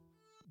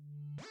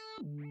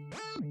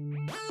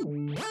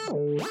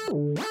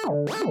I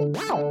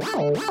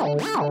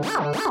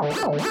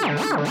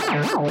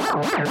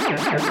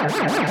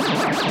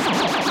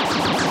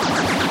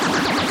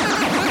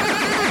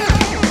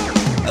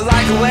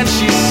like her when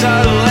she's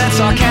subtle and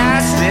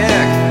sarcastic.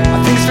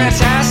 I think it's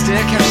fantastic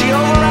how she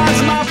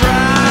overrides my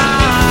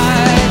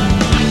pride.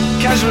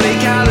 Casually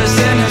callous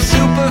in her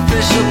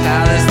superficial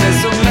palace.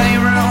 There's so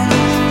many rooms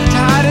to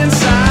hide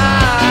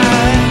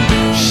inside.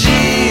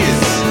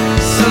 She's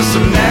so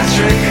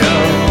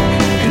symmetrical,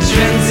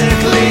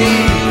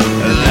 intrinsically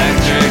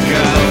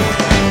electrical.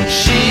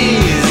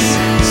 She's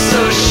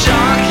so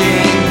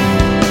shocking,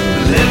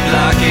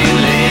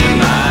 lip-blockingly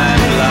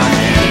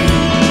mind-blocking.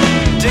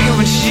 Dig it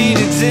when she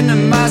digs into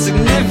my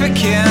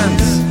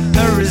significance.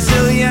 Her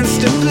resilience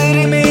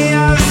depleting me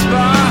of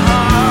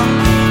spark.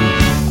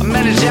 I'm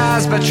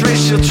energized by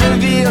trivial